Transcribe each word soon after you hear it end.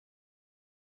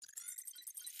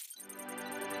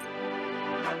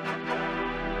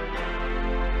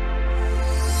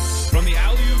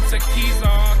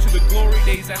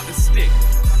Fridays at the Stick.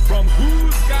 From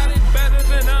who's got it better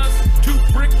than us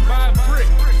to brick by brick.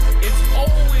 It's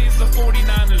always the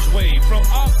 49ers way, from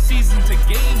off-season to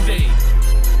game day.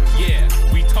 Yeah,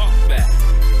 we talk back.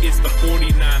 It's the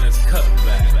 49ers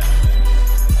cutback.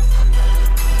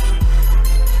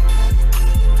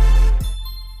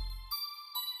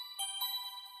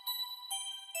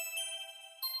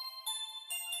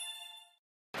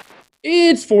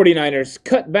 It's 49ers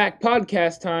Cutback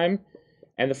podcast time,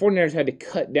 and the 49ers had to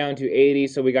cut down to 80,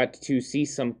 so we got to see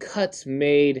some cuts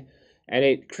made, and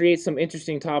it creates some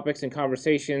interesting topics and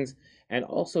conversations, and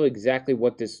also exactly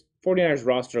what this 49ers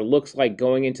roster looks like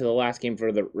going into the last game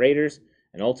for the Raiders,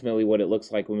 and ultimately what it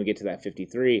looks like when we get to that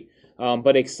 53.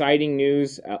 But exciting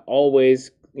news always,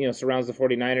 surrounds the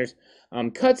 49ers.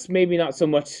 Cuts maybe not so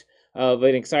much of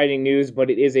an exciting news,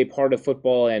 but it is a part of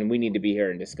football, and we need to be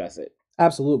here and discuss it.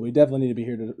 Absolutely. We definitely need to be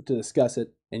here to discuss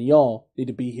it. And y'all need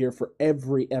to be here for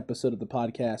every episode of the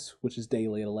podcast, which is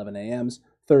daily at 11 a.m.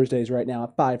 Thursdays right now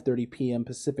at 5:30 p.m.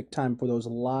 Pacific time for those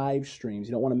live streams.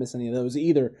 You don't want to miss any of those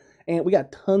either. And we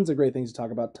got tons of great things to talk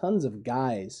about, tons of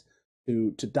guys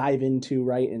to dive into,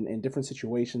 right, in different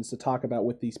situations to talk about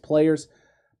with these players.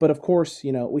 But of course,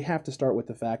 we have to start with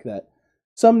the fact that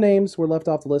some names were left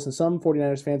off the list, and some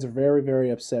 49ers fans are very, very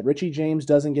upset. Richie James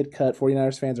doesn't get cut.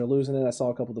 49ers fans are losing it. I saw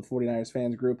a couple of the 49ers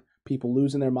fans group, people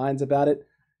losing their minds about it.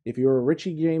 If you're a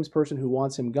Richie James person who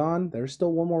wants him gone, there's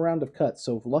still one more round of cuts.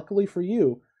 So luckily for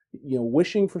you,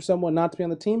 wishing for someone not to be on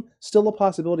the team, still a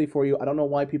possibility for you. I don't know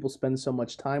why people spend so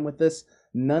much time with this.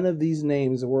 None of these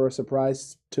names were a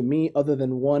surprise to me other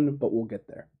than one, but we'll get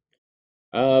there.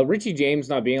 Richie James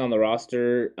not being on the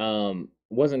roster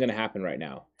wasn't going to happen right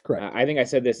now. Correct. I think I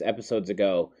said this episodes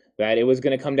ago that it was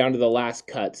going to come down to the last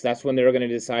cuts. That's when they were going to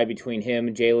decide between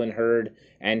him, Jalen Hurd,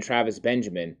 and Travis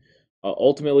Benjamin.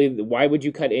 Ultimately, why would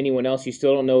you cut anyone else? You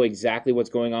still don't know exactly what's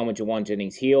going on with Jawan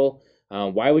Jennings-Hill.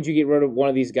 Why would you get rid of one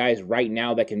of these guys right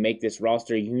now that can make this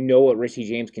roster? You know what Richie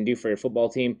James can do for your football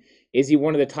team. Is he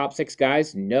one of the top 6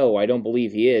 guys? No, I don't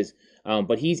believe he is.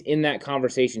 But he's in that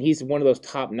conversation. He's one of those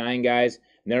top 9 guys,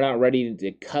 and they're not ready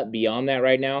to cut beyond that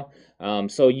right now.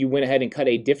 So you went ahead and cut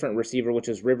a different receiver, which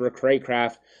is River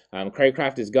Craycraft.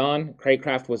 Craycraft is gone.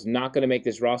 Craycraft was not going to make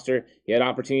this roster. He had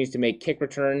opportunities to make kick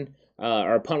return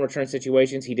or punt return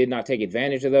situations. He did not take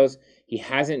advantage of those. He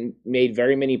hasn't made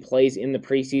very many plays in the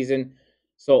preseason.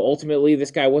 So ultimately, this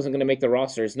guy wasn't going to make the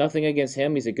roster. It's nothing against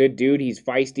him. He's a good dude. He's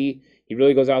feisty. He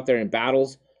really goes out there and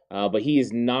battles. But he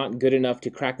is not good enough to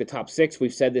crack the top 6.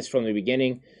 We've said this from the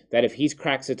beginning, that if he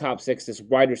cracks the top 6, this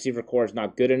wide receiver core is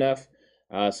not good enough.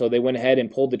 So they went ahead and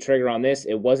pulled the trigger on this.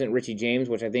 It wasn't Richie James,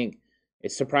 which I think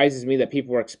it surprises me that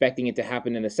people were expecting it to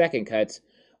happen in the second cuts.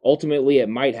 Ultimately, it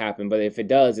might happen, but if it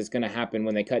does, it's going to happen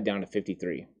when they cut down to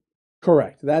 53.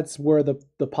 Correct. That's where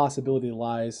the possibility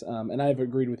lies, and I've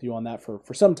agreed with you on that for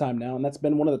some time now, and that's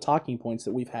been one of the talking points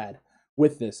that we've had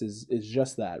with this is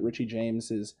just that. Richie James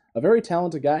is a very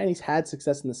talented guy, and he's had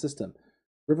success in the system.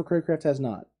 River Craycraft has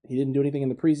not. He didn't do anything in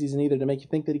the preseason either to make you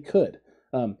think that he could.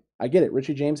 I get it.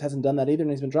 Richie James hasn't done that either,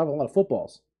 and he's been dropping a lot of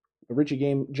footballs. But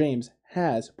Richie James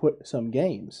has put some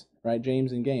games, right?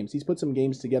 James and games. He's put some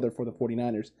games together for the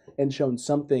 49ers and shown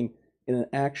something in an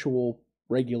actual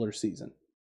regular season.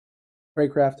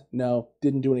 Craycraft, no,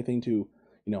 didn't do anything to,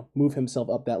 move himself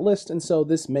up that list, and so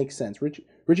this makes sense.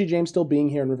 Richie James still being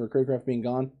here and River Craycraft being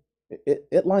gone,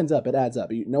 it lines up, it adds up.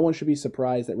 No one should be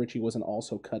surprised that Richie wasn't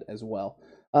also cut as well.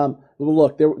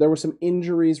 Look, there were some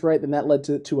injuries, right? Then that led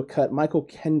to a cut. Michael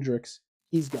Kendricks,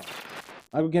 he's gone.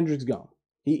 Michael Kendricks gone.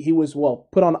 He was,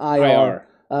 put on IR.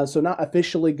 So not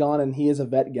officially gone, and he is a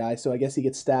vet guy, so I guess he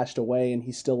gets stashed away, and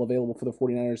he's still available for the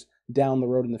 49ers down the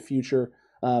road in the future.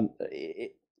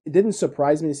 It didn't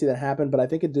surprise me to see that happen, but I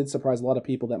think it did surprise a lot of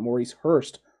people that Maurice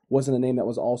Hurst wasn't a name that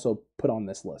was also put on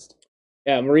this list.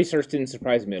 Yeah, Maurice Hurst didn't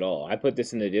surprise me at all. I put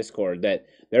this in the Discord that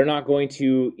they're not going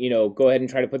to, go ahead and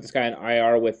try to put this guy on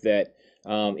IR with that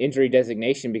injury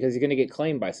designation because he's going to get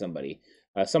claimed by somebody.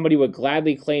 Somebody would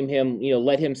gladly claim him,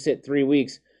 let him sit 3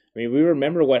 weeks. I mean, we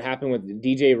remember what happened with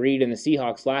DJ Reed and the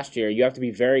Seahawks last year. You have to be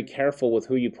very careful with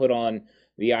who you put on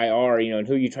the IR, and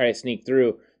who you try to sneak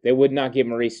through. They would not get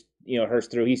Maurice,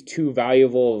 Hurst through. He's too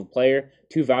valuable of a player,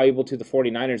 too valuable to the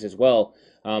 49ers as well.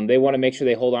 They want to make sure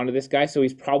they hold on to this guy, so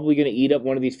he's probably going to eat up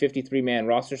one of these 53-man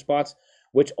roster spots,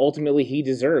 which ultimately he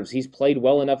deserves. He's played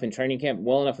well enough in training camp,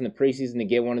 well enough in the preseason to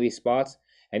get one of these spots,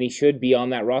 and he should be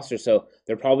on that roster. So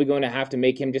they're probably going to have to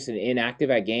make him just an inactive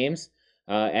at games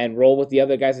and roll with the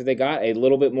other guys that they got, a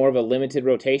little bit more of a limited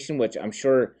rotation, which I'm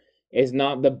sure is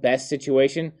not the best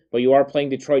situation, but you are playing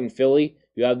Detroit and Philly.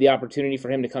 You have the opportunity for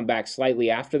him to come back slightly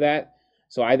after that.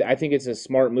 So I think it's a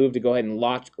smart move to go ahead and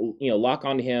lock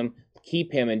onto him,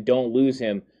 keep him and don't lose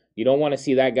him. You don't want to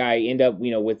see that guy end up,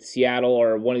 with Seattle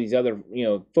or one of these other,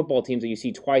 football teams that you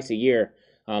see twice a year.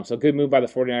 So good move by the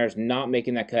 49ers not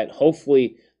making that cut.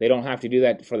 Hopefully they don't have to do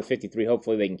that for the 53.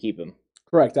 Hopefully they can keep him.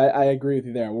 Correct. I agree with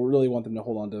you there. We really want them to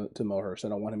hold on to Mo Hurst. I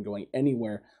don't want him going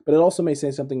anywhere. But it also may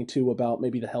say something, too, about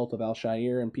maybe the health of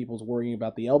Al-Shaair and people's worrying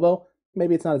about the elbow.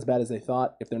 Maybe it's not as bad as they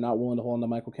thought. If they're not willing to hold on to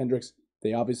Michael Kendricks,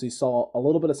 they obviously saw a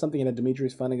little bit of something in a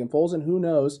Demetrius Flannigan-Foles, and who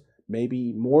knows,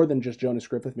 maybe more than just Jonas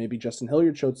Griffith, maybe Justin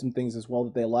Hilliard showed some things as well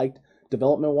that they liked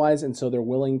development-wise, and so they're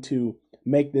willing to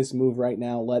make this move right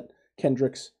now, let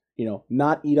Kendricks,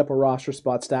 not eat up a roster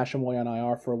spot, stash him away on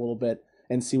IR for a little bit,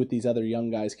 and see what these other young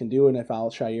guys can do, and if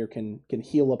Al-Shaair can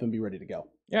heal up and be ready to go.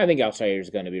 Yeah, I think Al-Shaair is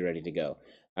going to be ready to go.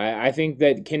 I think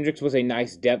that Kendricks was a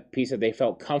nice depth piece that they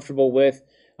felt comfortable with.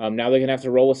 Now they're going to have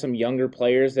to roll with some younger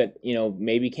players that,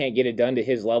 maybe can't get it done to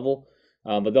his level,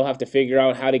 but they'll have to figure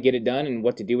out how to get it done and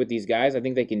what to do with these guys. I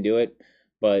think they can do it.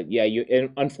 But, yeah,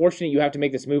 unfortunately, you have to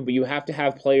make this move, but you have to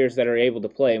have players that are able to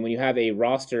play. And when you have a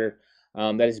roster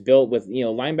that is built with,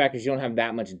 linebackers, you don't have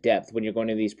that much depth when you're going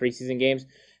to these preseason games.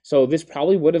 So this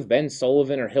probably would have been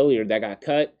Sullivan or Hilliard that got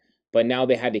cut, but now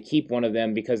they had to keep one of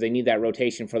them because they need that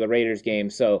rotation for the Raiders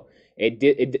game. So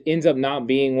it ends up not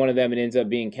being one of them. It ends up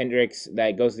being Kendricks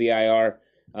that goes to the IR.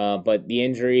 But the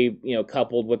injury,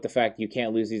 coupled with the fact you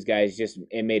can't lose these guys,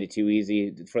 it made it too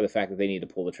easy for the fact that they need to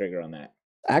pull the trigger on that.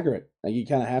 Accurate. You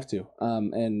kind of have to.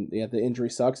 And yeah, the injury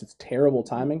sucks. It's terrible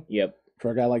timing. Yep. For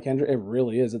a guy like Kendrick, it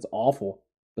really is. It's awful.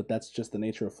 But that's just the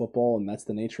nature of football, and that's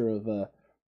the nature of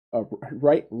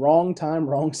wrong time,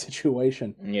 wrong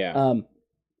situation. Yeah.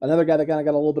 Another guy that kind of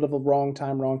got a little bit of a wrong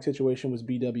time, wrong situation was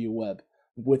B.W. Webb.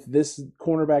 With this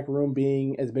cornerback room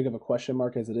being as big of a question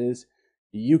mark as it is,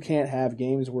 you can't have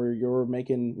games where you're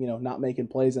making, not making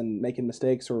plays and making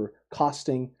mistakes or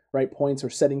costing points or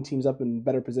setting teams up in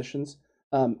better positions.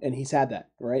 And he's had that,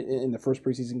 right? In the first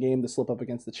preseason game, the slip up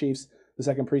against the Chiefs. The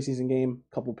second preseason game,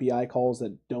 a couple PI calls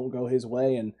that don't go his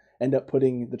way and end up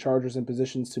putting the Chargers in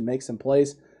positions to make some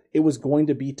plays. It was going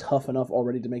to be tough enough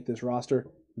already to make this roster.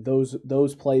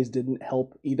 Those plays didn't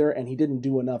help either, and he didn't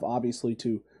do enough, obviously,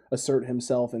 to assert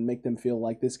himself and make them feel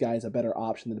like this guy is a better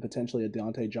option than potentially a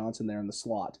Deontay Johnson there in the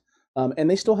slot. And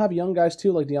they still have young guys,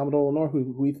 too, like Diamador Lenore,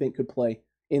 who we think could play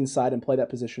inside and play that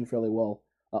position fairly well.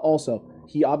 Also,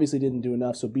 he obviously didn't do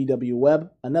enough, so B.W.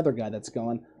 Webb, another guy that's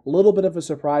gone. A little bit of a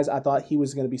surprise. I thought he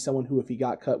was going to be someone who, if he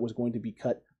got cut, was going to be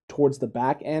cut towards the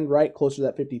back end, right, closer to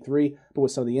that 53, but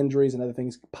with some of the injuries and other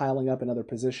things piling up in other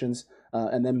positions,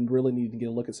 and then really needing to get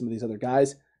a look at some of these other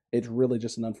guys, it's really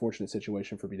just an unfortunate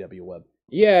situation for B.W. Webb.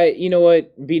 Yeah, you know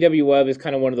what? B.W. Webb is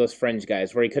kind of one of those fringe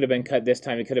guys where he could have been cut this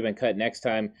time, he could have been cut next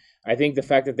time. I think the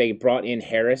fact that they brought in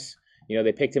Harris,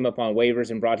 they picked him up on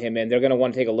waivers and brought him in, they're going to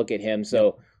want to take a look at him.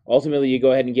 So ultimately, you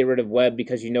go ahead and get rid of Webb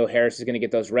because Harris is going to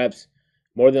get those reps.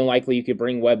 More than likely, you could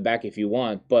bring Webb back if you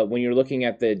want. But when you're looking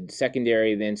at the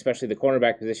secondary, then especially the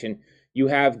cornerback position, you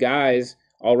have guys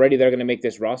already that are going to make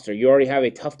this roster. You already have a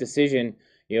tough decision,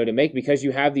 to make because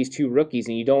you have these two rookies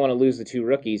and you don't want to lose the two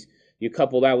rookies. You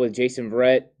couple that with Jason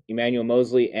Verrett, Emmanuel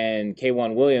Mosley, and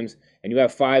K'Wan Williams, and you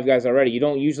have 5 guys already. You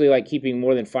don't usually like keeping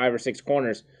more than 5 or 6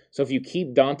 corners. So if you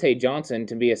keep Dante Johnson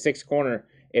to be a 6th corner,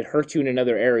 it hurts you in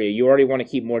another area. You already want to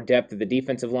keep more depth at the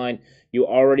defensive line. You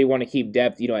already want to keep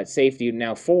depth, at safety,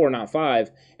 now 4, not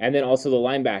 5, and then also the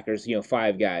linebackers,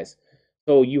 5 guys.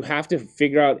 So you have to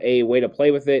figure out a way to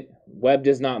play with it. Webb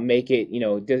does not make it,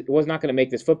 was not going to make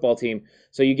this football team.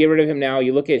 So you get rid of him now.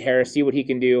 You look at Harris, see what he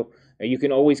can do. You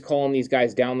can always call on these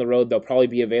guys down the road. They'll probably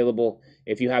be available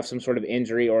if you have some sort of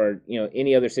injury or,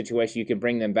 any other situation, you can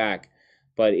bring them back.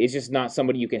 But it's just not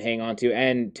somebody you can hang on to.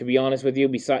 And to be honest with you,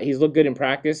 he's looked good in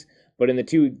practice, but in the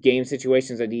 2 game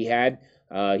situations that he had,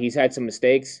 he's had some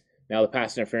mistakes. Now, the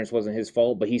pass interference wasn't his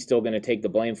fault, but he's still going to take the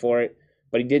blame for it.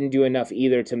 But he didn't do enough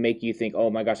either to make you think, oh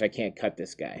my gosh, I can't cut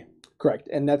this guy. Correct.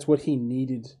 And that's what he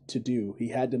needed to do. He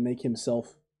had to make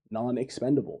himself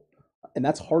non-expendable. And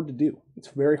that's hard to do. It's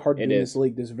very hard to do in this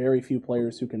league. There's very few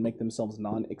players who can make themselves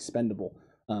non-expendable.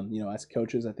 As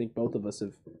coaches, I think both of us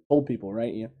have told people,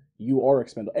 right? You are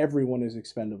expendable. Everyone is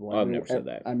expendable. I've never said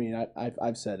that. I mean,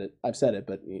 I've said it.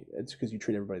 But it's because you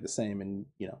treat everybody the same, and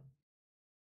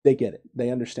they get it.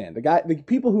 They understand. The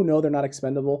people who know they're not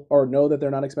expendable or know that they're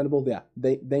not expendable, yeah,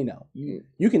 they know.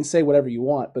 You can say whatever you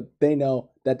want, but they know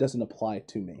that doesn't apply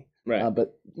to me. Right.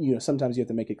 But sometimes you have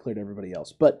to make it clear to everybody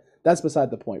else. But that's beside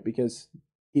the point because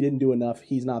he didn't do enough.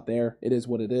 He's not there. It is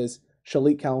what it is.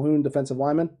 Shalik Calhoun, defensive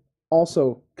lineman,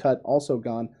 also cut, also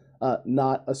gone.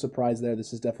 Not a surprise there.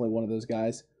 This is definitely one of those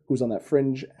guys who's on that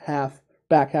fringe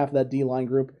back half of that D-line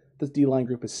group. This D-line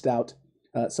group is stout.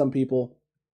 Some people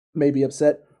may be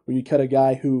upset. When you cut a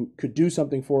guy who could do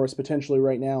something for us potentially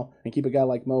right now and keep a guy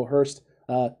like Mo Hurst,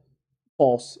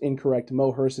 false, incorrect.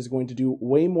 Mo Hurst is going to do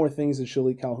way more things than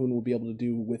Shalik Calhoun will be able to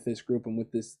do with this group and with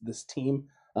this team.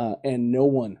 And no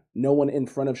one in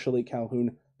front of Shalik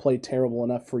Calhoun played terrible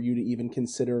enough for you to even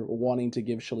consider wanting to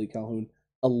give Shalik Calhoun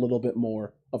a little bit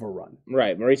more of a run.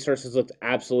 Right. Maurice Hurst has looked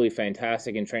absolutely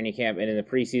fantastic in training camp and in the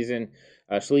preseason.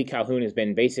 Shalik Calhoun has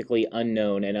been basically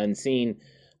unknown and unseen.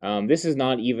 This is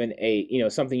not even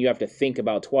something you have to think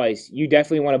about twice. You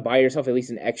definitely want to buy yourself at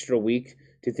least an extra week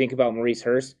to think about Maurice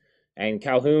Hurst. And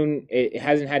Calhoun, it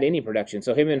hasn't had any production.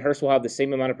 So him and Hurst will have the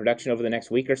same amount of production over the next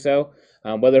week or so,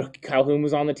 whether Calhoun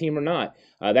was on the team or not.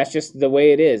 That's just the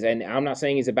way it is. And I'm not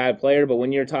saying he's a bad player, but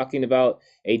when you're talking about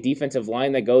a defensive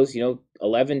line that goes,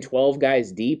 11, 12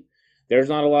 guys deep, there's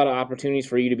not a lot of opportunities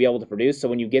for you to be able to produce. So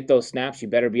when you get those snaps, you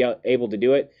better be able to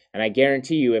do it. And I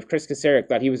guarantee you, if Chris Kasarik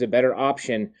thought he was a better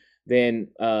option than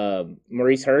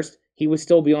Maurice Hurst, he would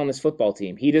still be on this football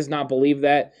team. He does not believe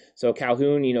that. So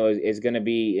Calhoun, is going to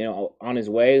be, on his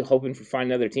way, hoping to find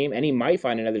another team. And he might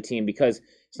find another team because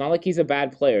it's not like he's a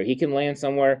bad player. He can land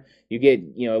somewhere. You get,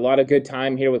 a lot of good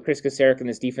time here with Chris Kasarik and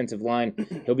this defensive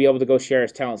line. He'll be able to go share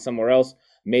his talent somewhere else.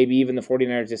 Maybe even the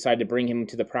 49ers decide to bring him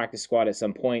to the practice squad at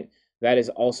some point. That is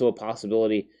also a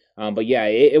possibility. But yeah,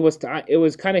 it was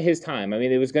kind of his time. I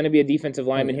mean, it was going to be a defensive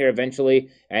lineman here eventually,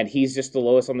 and he's just the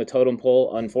lowest on the totem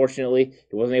pole. Unfortunately,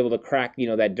 he wasn't able to crack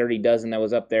that dirty dozen that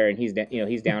was up there, and he's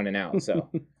down and out. So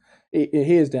he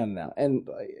is down and out, and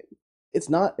it's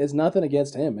nothing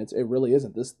against him. It really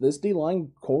isn't. This D line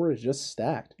core is just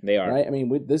stacked. They are, right. I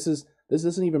mean, this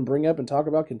doesn't even bring up and talk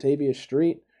about Kentavious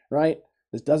Street, right?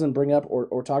 This doesn't bring up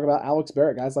or talk about Alex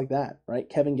Barrett, guys like that, right?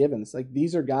 Kevin Givens, like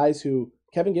these are guys who.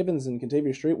 Kevin Givens and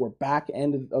Kentavious Street were back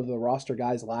end of the roster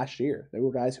guys last year. They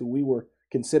were guys who we were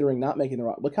considering not making the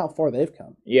roster. Look how far they've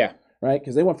come. Yeah. Right?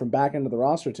 Because they went from back end of the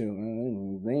roster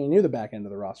to they ain't near the back end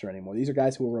of the roster anymore. These are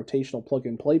guys who are rotational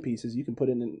plug-and-play pieces you can put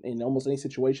in almost any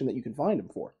situation that you can find them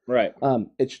for. Right.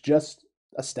 It's just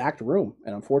a stacked room.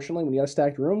 And unfortunately, when you got a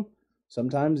stacked room,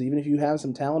 sometimes even if you have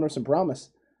some talent or some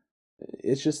promise,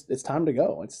 it's time to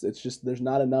go. It's just there's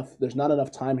not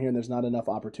enough time here, and there's not enough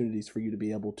opportunities for you to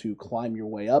be able to climb your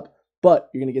way up. But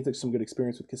you're going to get some good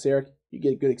experience with Kasarik. You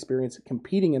get good experience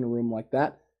competing in a room like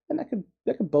that, and that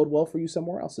could bode well for you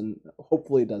somewhere else, and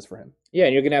hopefully it does for him. Yeah,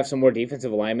 and you're going to have some more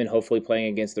defensive linemen hopefully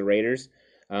playing against the Raiders.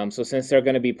 So since they're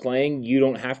going to be playing, you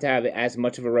don't have to have as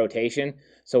much of a rotation.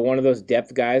 So one of those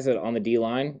depth guys on the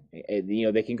D-line,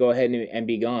 they can go ahead and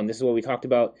be gone. This is what we talked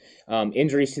about.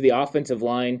 Injuries to the offensive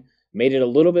line made it a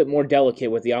little bit more delicate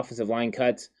with the offensive line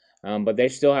cuts, but they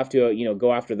still have to,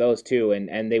 go after those too,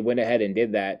 and they went ahead and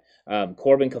did that.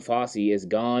 Corbin Kafasi is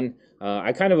gone.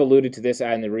 I kind of alluded to this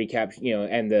in the recap,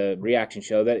 and the reaction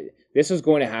show that this was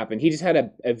going to happen. He just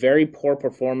had a very poor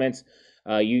performance.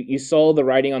 You saw the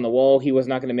writing on the wall. He was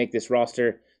not going to make this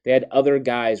roster. They had other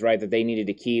guys, right, that they needed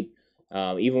to keep.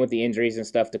 Even with the injuries and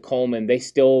stuff to Coleman, they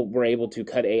still were able to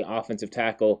cut a offensive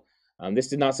tackle. This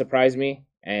did not surprise me.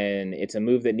 And it's a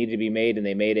move that needed to be made, and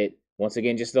they made it. Once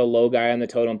again, just a low guy on the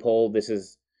totem pole. This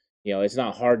is, it's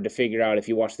not hard to figure out if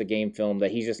you watch the game film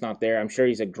that he's just not there. I'm sure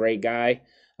he's a great guy,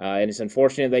 and it's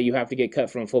unfortunate that you have to get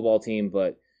cut from a football team,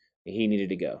 but he needed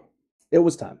to go. It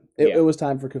was time. It was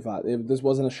time for Kafat. This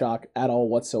wasn't a shock at all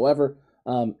whatsoever.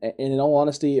 And in all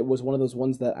honesty, it was one of those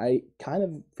ones that I kind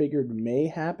of figured may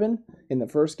happen in the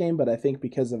first game, but I think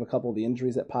because of a couple of the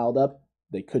injuries that piled up,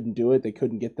 they couldn't do it. They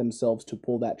couldn't get themselves to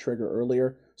pull that trigger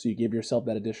earlier. So you give yourself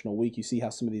that additional week. You see how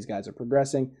some of these guys are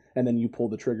progressing, and then you pull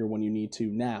the trigger when you need to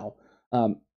now.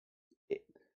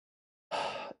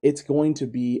 It's going to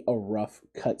be a rough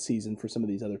cut season for some of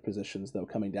these other positions, though,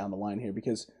 coming down the line here.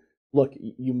 Because, look,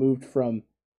 you moved from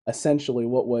essentially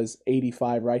what was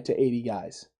 85 right to 80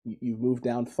 guys. You've moved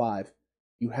down 5.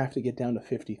 You have to get down to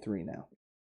 53 now.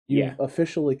 You've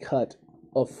officially cut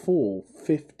a full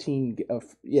 10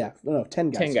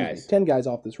 guys. 10 guys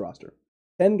off this roster.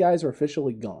 10 guys are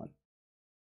officially gone.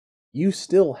 You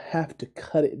still have to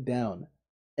cut it down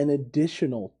an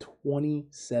additional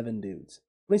 27 dudes.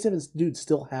 27 dudes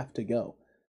still have to go.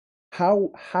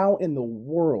 How in the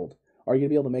world are you going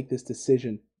to be able to make this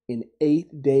decision in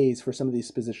 8 days for some of these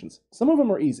positions? Some of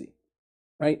them are easy,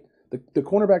 right? The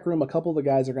cornerback room, a couple of the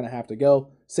guys are going to have to go.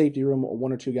 Safety room,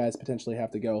 1 or 2 guys potentially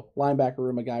have to go. Linebacker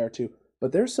room, a guy or 2.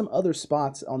 But there's some other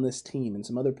spots on this team and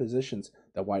some other positions.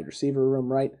 The wide receiver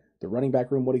room, right? The running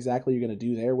back room, what exactly you're going to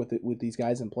do there with these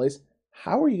guys in place?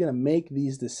 How are you going to make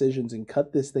these decisions and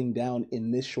cut this thing down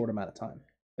in this short amount of time?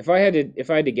 If I had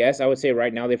to guess, I would say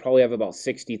right now they probably have about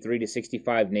 63 to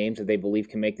 65 names that they believe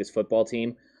can make this football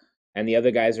team. And the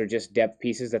other guys are just depth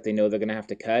pieces that they know they're going to have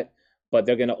to cut. but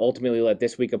they're going to ultimately let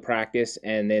this week of practice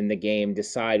and then the game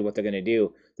decide what they're going to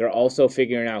do. They're also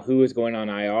figuring out who is going on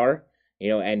IR,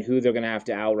 and who they're going to have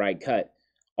to outright cut.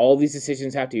 All these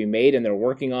decisions have to be made, and they're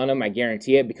working on them. I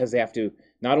guarantee it, because they have to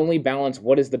not only balance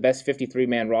what is the best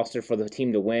 53-man roster for the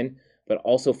team to win, but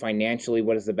also financially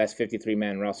what is the best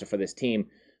 53-man roster for this team.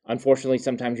 Unfortunately,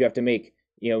 sometimes you have to make,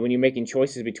 when you're making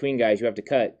choices between guys, you have to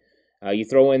cut. You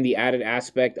throw in the added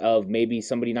aspect of maybe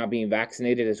somebody not being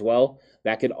vaccinated as well.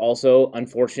 That could also,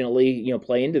 unfortunately,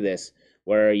 play into this,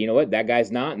 where, that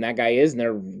guy's not and that guy is, and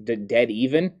they're dead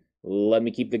even. Let me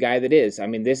keep the guy that is. I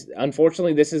mean,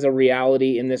 unfortunately, this is a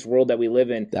reality in this world that we live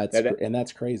in.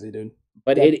 That's crazy, dude.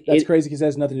 But that's crazy because it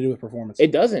has nothing to do with performance.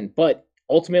 It doesn't. But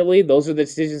ultimately, those are the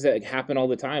decisions that happen all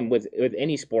the time with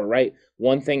any sport, right?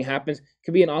 One thing happens, it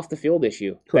could be an off the field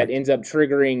issue. Correct. That ends up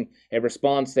triggering a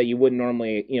response that you wouldn't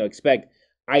normally, expect.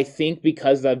 I think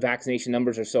because the vaccination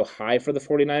numbers are so high for the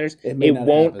 49ers, it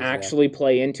won't actually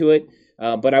play into it.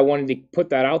 But I wanted to put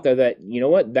that out there that,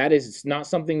 that is not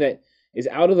something that is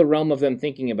out of the realm of them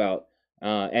thinking about.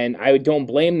 And I don't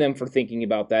blame them for thinking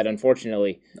about that,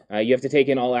 unfortunately. You have to take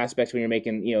in all aspects when you're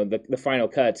making, the final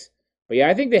cuts. But yeah,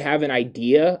 I think they have an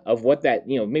idea of what that,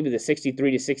 maybe the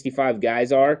 63 to 65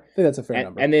 guys are. I think that's a fair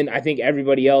number. And then I think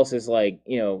everybody else is like,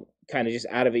 kind of just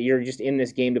out of it. You're just in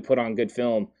this game to put on good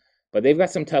film. But they've got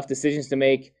some tough decisions to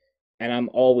make, and I'm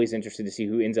always interested to see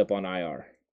who ends up on IR.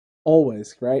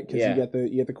 Always, right? Because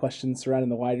you get the questions surrounding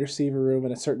the wide receiver room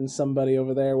and a certain somebody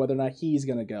over there, whether or not he's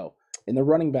going to go. In the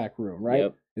running back room, right?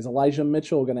 Yep. Is Elijah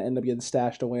Mitchell going to end up getting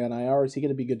stashed away on IR, or is he going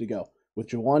to be good to go? With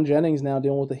Jawan Jennings now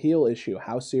dealing with the heel issue,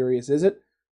 how serious is it?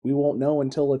 We won't know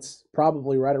until it's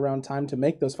probably right around time to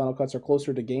make those final cuts or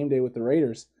closer to game day with the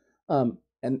Raiders. And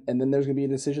then there's going to be a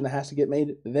decision that has to get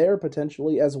made there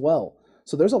potentially as well.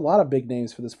 So there's a lot of big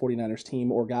names for this 49ers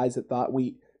team, or guys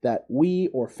that we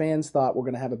or fans thought were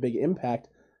going to have a big impact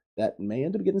that may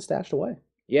end up getting stashed away.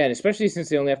 Yeah, and especially since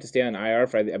they only have to stay on IR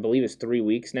for, I believe it's 3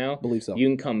 weeks now. I believe so. You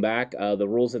can come back. The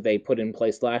rules that they put in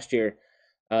place last year,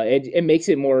 it makes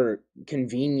it more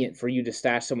convenient for you to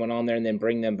stash someone on there and then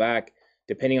bring them back,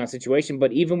 depending on situation.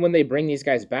 But even when they bring these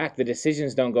guys back, the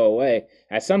decisions don't go away.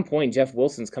 At some point, Jeff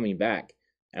Wilson's coming back,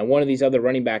 and one of these other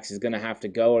running backs is going to have to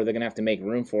go, or they're going to have to make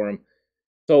room for him.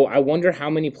 So I wonder how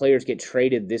many players get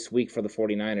traded this week for the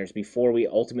 49ers before we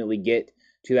ultimately get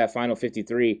to that final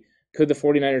 53. Could the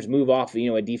 49ers move off,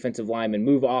 a defensive lineman,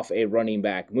 move off a running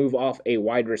back, move off a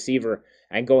wide receiver,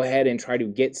 and go ahead and try to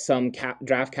get some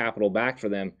draft capital back for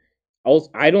them?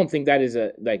 I don't think that is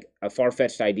a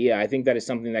far-fetched idea. I think that is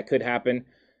something that could happen.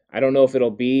 I don't know if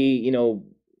it'll be,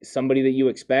 somebody that you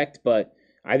expect, but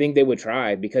I think they would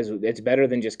try, because it's better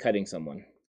than just cutting someone.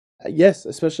 Yes,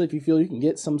 especially if you feel you can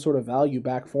get some sort of value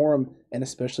back for them, and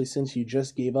especially since you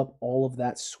just gave up all of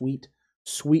that sweet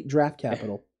draft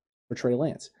capital for Trey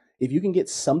Lance. If you can get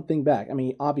something back, I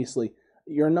mean, obviously,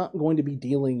 you're not going to be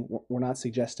dealing, we're not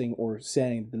suggesting or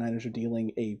saying the Niners are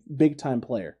dealing a big-time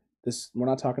player. We're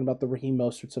not talking about the Raheem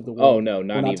Mosterts of the world. Oh, no,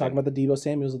 not even. We're not talking about the Deebo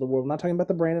Samuels of the world. We're not talking about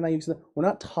the Brandon Ayuks. We're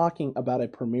not talking about a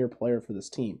premier player for this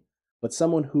team, but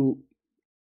someone who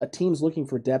a team's looking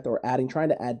for depth or trying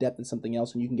to add depth in something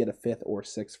else, and you can get a fifth or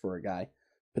sixth for a guy.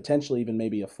 Potentially even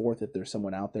maybe a fourth if there's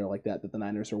someone out there like that the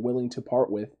Niners are willing to part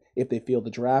with if they feel the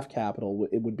draft capital,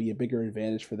 it would be a bigger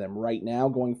advantage for them right now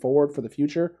going forward for the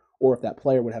future, or if that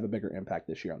player would have a bigger impact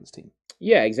this year on this team.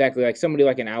 Yeah, exactly. Like somebody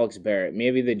like an Alex Barrett.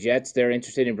 Maybe the Jets, they're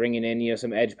interested in bringing in,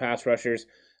 some edge pass rushers.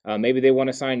 Maybe they want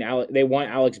to sign they want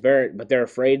Alex Barrett, but they're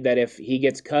afraid that if he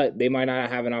gets cut, they might not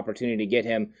have an opportunity to get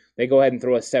him. They go ahead and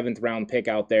throw a 7th-round pick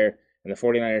out there, and the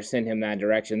 49ers send him that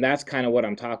direction. That's kind of what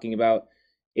I'm talking about.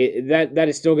 That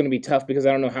is still going to be tough, because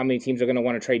I don't know how many teams are going to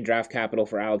want to trade draft capital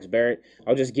for Alex Barrett.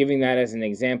 I was just giving that as an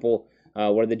example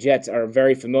where the Jets are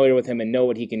very familiar with him and know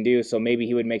what he can do, so maybe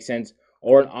he would make sense.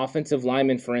 Or an offensive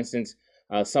lineman, for instance,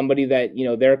 somebody that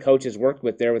their coach has worked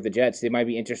with there with the Jets. They might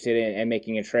be interested in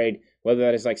making a trade, whether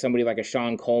that is like somebody like a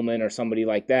Sean Coleman or somebody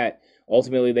like that.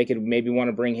 Ultimately, they could maybe want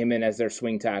to bring him in as their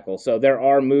swing tackle. So there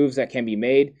are moves that can be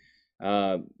made.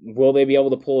 Will they be able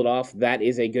to pull it off? That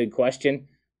is a good question.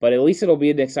 But at least it'll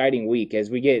be an exciting week as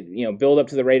we get, build up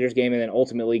to the Raiders game, and then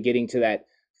ultimately getting to that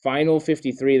final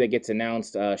 53 that gets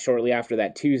announced shortly after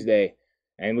that Tuesday.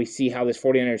 And we see how this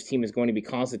 49ers team is going to be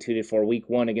constituted for week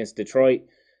 1 against Detroit,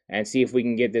 and see if we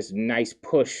can get this nice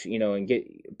push, and get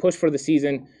push for the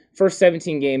season. First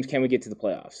 17 games, can we get to the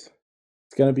playoffs?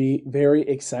 It's going to be very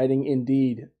exciting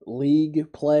indeed.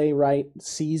 League play, right?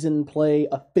 Season play,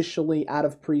 officially out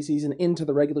of preseason into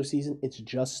the regular season. It's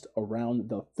just around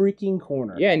the freaking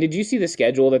corner. Yeah, and did you see the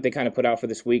schedule that they kind of put out for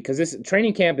this week? Because this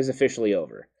training camp is officially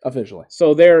over. Officially.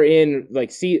 So they're in,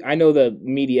 I know the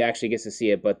media actually gets to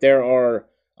see it, but there are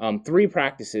 3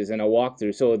 practices and a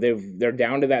walkthrough. So they're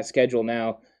down to that schedule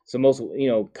now. So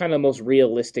kind of the most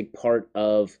realistic part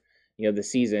of the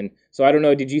season. So I don't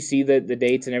know. Did you see the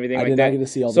dates and everything like that? I did not get to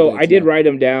see all the dates. So I did write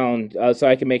them down so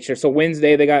I can make sure. So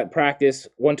Wednesday they got practice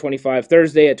 1:25,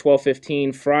 Thursday at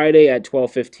 12:15, Friday at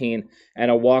 12:15, and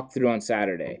a walkthrough on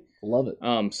Saturday. Love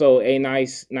it. So a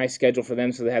nice schedule for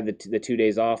them. So they had the 2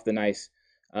 days off. The nice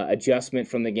adjustment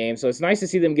from the game. So it's nice to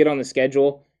see them get on the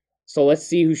schedule. So let's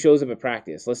see who shows up at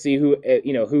practice. Let's see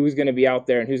who's going to be out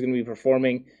there and who's going to be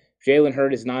performing. Jalen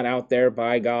Hurd is not out there,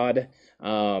 by God,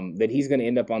 that he's going to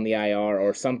end up on the IR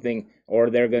or something,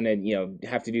 or they're going to,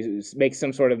 have to make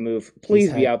some sort of move.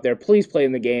 Please be out there. Please play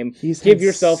in the game. Give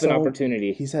yourself an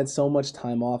opportunity. He's had so much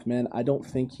time off, man. I don't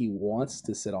think he wants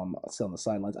to sit on the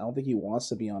sidelines. I don't think he wants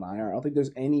to be on IR. I don't think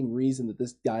there's any reason that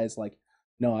this guy is like,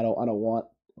 no, I don't want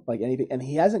anything. And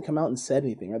he hasn't come out and said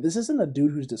anything. Right? This isn't a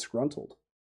dude who's disgruntled.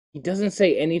 He doesn't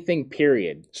say anything,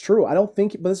 period. It's true. I don't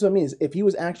think, but this is what I mean, is if he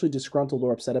was actually disgruntled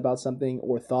or upset about something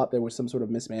or thought there was some sort of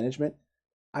mismanagement,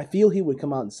 I feel he would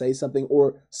come out and say something,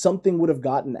 or something would have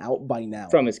gotten out by now.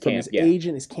 From his camp, From his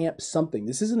agent, his camp, something.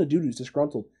 This isn't a dude who's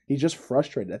disgruntled. He's just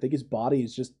frustrated. I think his body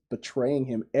is just betraying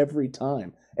him every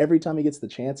time he gets the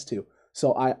chance to.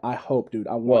 So I hope, dude,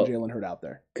 I want Jalen Hurd out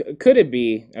there. Could it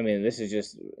be, I mean, this is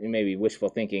just maybe wishful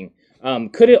thinking,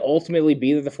 could it ultimately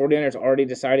be that the 49ers already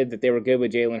decided that they were good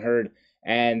with Jalen Hurd,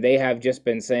 and they have just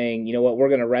been saying, you know what, we're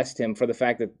going to rest him for the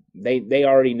fact that they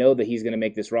already know that he's going to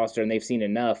make this roster, and they've seen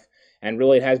enough, and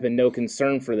really it has been no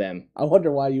concern for them. I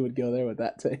wonder why you would go there with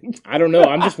that take. I don't know.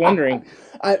 I'm just wondering.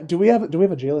 Do we have a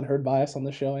Jalen Hurd bias on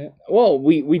this show, Ant? Well,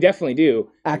 we definitely do.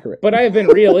 Accurate. But I have been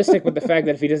realistic with the fact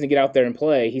that if he doesn't get out there and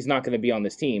play, he's not going to be on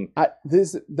this team.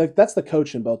 That's the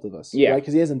coach in both of us. Yeah. Right?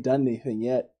 Because he hasn't done anything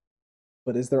yet.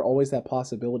 But is there always that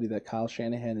possibility that Kyle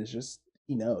Shanahan is just,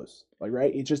 he knows,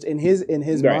 right? It's just in his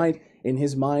mind, in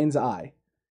his mind's eye,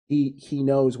 he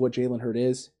knows what Jalen Hurd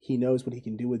is. He knows what he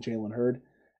can do with Jalen Hurd.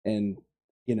 And,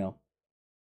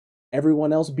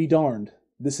 everyone else be darned,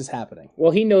 this is happening.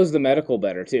 Well, he knows the medical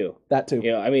better, too. That, too.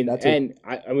 I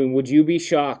mean, would you be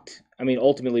shocked? I mean,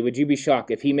 ultimately, would you be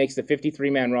shocked if he makes the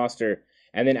 53-man roster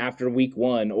and then after week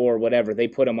 1 or whatever, they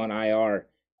put him on IR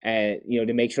and,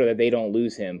 to make sure that they don't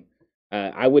lose him?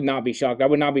 I would not be shocked. I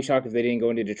would not be shocked if they didn't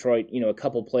go into Detroit, a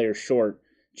couple players short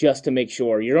just to make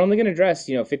sure. You're only going to dress,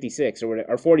 56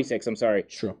 or 46, I'm sorry.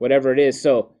 Sure. Whatever it is.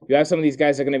 So you have some of these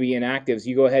guys that are going to be inactives.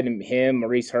 You go ahead and him,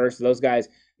 Maurice Hurst, those guys,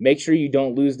 make sure you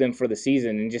don't lose them for the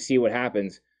season and just see what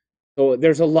happens. So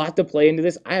there's a lot to play into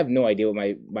this. I have no idea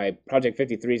what my Project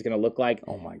 53 is going to look like.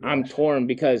 Oh, my gosh. I'm torn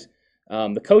because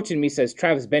the coach in me says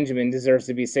Travis Benjamin deserves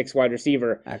to be 6th wide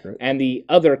receiver. Accurate. And the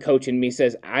other coach in me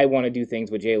says I want to do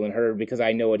things with Jalen Hurd because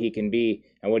I know what he can be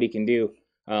and what he can do.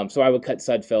 So I would cut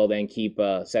Sudfeld and keep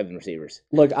 7 receivers.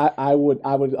 Look, I would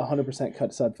 100% cut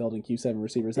Sudfeld and keep 7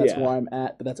 receivers. That's where I'm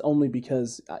at, but that's only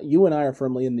because you and I are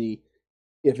firmly in the,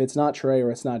 if it's not Trey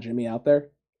or it's not Jimmy out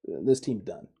there, this team's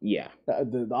done. Yeah.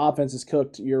 The offense is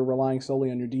cooked. You're relying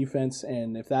solely on your defense,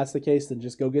 and if that's the case, then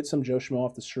just go get some Joe Schmo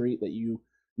off the street that you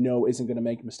know isn't going to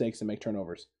make mistakes and make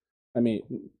turnovers. I mean,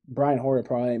 Brian Hoyer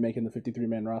probably ain't making the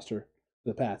 53-man roster.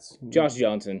 The Pats. Josh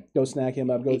Johnson. Go snack him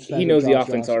up. He knows the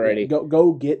offense already.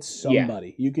 Go get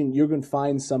somebody. Yeah. You can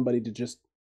find somebody to just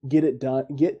get it done.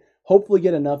 Hopefully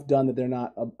get enough done that they're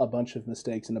not a bunch of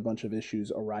mistakes and a bunch of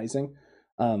issues arising.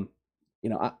 I mean, do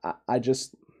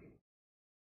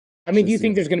you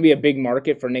think there's going to be a big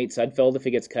market for Nate Sudfeld if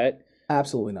he gets cut?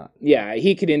 Absolutely not. Yeah,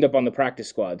 he could end up on the practice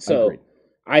squad. So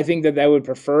I think that I would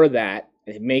prefer that,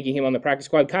 making him on the practice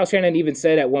squad. Kyle Shanahan even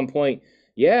said at one point,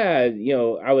 yeah,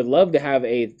 I would love to have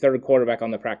a third quarterback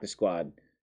on the practice squad.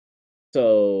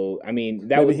 So, I mean,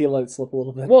 maybe he let it slip a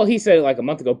little bit. Well, he said it like a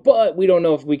month ago, but we don't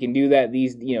know if we can do that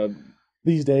these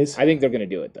days. I think they're going to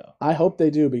do it though. I hope they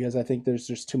do because I think there's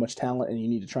just too much talent, and you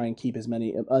need to try and keep as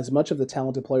much of the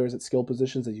talented players at skill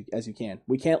positions as you can.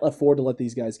 We can't afford to let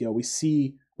these guys go. We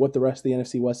see what the rest of the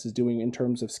NFC West is doing in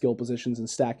terms of skill positions and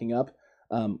stacking up.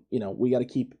 We got to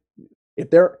keep if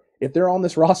they're on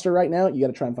this roster right now, you got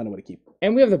to try and find a way to keep them.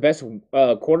 And we have the best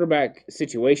quarterback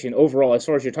situation overall as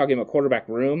far as you're talking about quarterback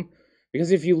room.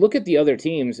 Because if you look at the other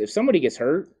teams, if somebody gets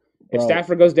hurt, if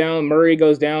Stafford goes down, Murray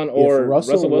goes down, or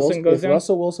Russell Wilson goes down. If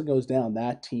Russell Wilson goes down,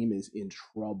 that team is in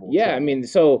trouble. Yeah, I mean,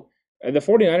 so The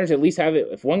 49ers at least have it.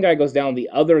 If one guy goes down, the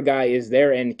other guy is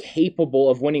there and capable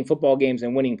of winning football games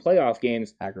and winning playoff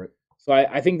games. Accurate. So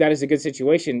I think that is a good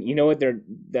situation. You know what?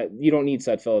 That you don't need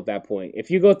Sudfeld at that point.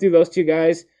 If you go through those two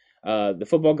guys, the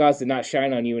football gods did not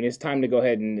shine on you, and it's time to go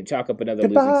ahead and chalk up another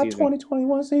Goodbye, losing season.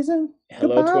 2021 season.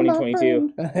 Hello, Goodbye,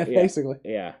 2022. my friend. Basically.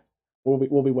 Yeah. We'll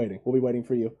be waiting. We'll be waiting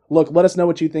for you. Look, let us know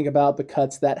what you think about the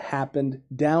cuts that happened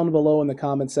down below in the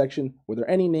comment section. Were there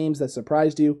any names that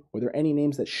surprised you? Were there any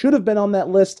names that should have been on that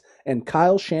list? And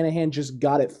Kyle Shanahan just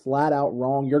got it flat out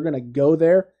wrong. You're going to go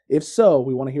there? If so,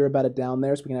 we want to hear about it down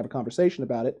there so we can have a conversation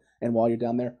about it. And while you're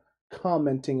down there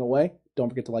commenting away, don't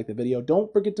forget to like the video.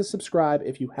 Don't forget to subscribe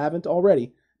if you haven't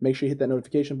already. Make sure you hit that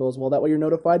notification bell as well. That way you're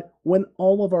notified when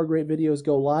all of our great videos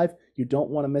go live. You don't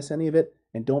want to miss any of it.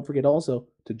 And don't forget also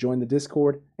to join the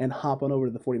Discord and hop on over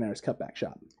to the 49ers Cutback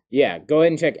Shop. Yeah, go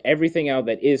ahead and check everything out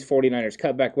that is 49ers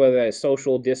Cutback, whether that is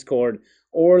social, Discord,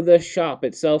 or the shop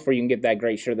itself, where you can get that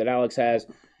great shirt that Alex has.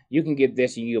 You can get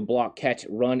this. You can get block, catch,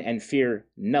 run, and fear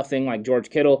nothing like George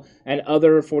Kittle and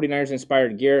other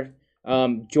 49ers-inspired gear.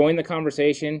 Join the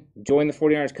conversation. Join the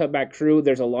 49ers Cutback crew.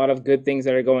 There's a lot of good things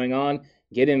that are going on.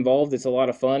 Get involved. It's a lot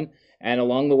of fun. And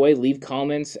along the way, leave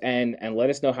comments and let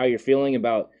us know how you're feeling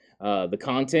about the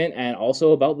content and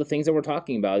also about the things that we're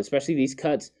talking about, especially these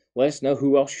cuts. Let us know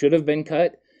who else should have been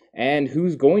cut and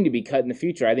who's going to be cut in the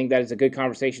future. I think that is a good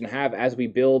conversation to have as we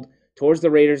build towards the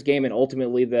Raiders game and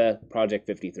ultimately the Project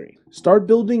 53. Start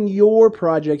building your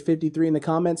Project 53 in the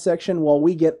comments section while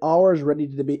we get ours ready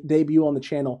to debut on the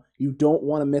channel. You don't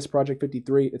want to miss Project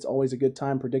 53. It's always a good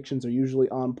time. Predictions are usually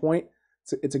on point.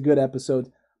 It's a good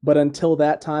episode. But until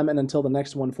that time and until the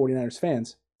next one, 49ers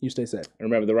fans, you stay safe. And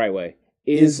remember, the right way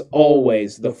is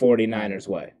always the 49ers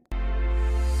way.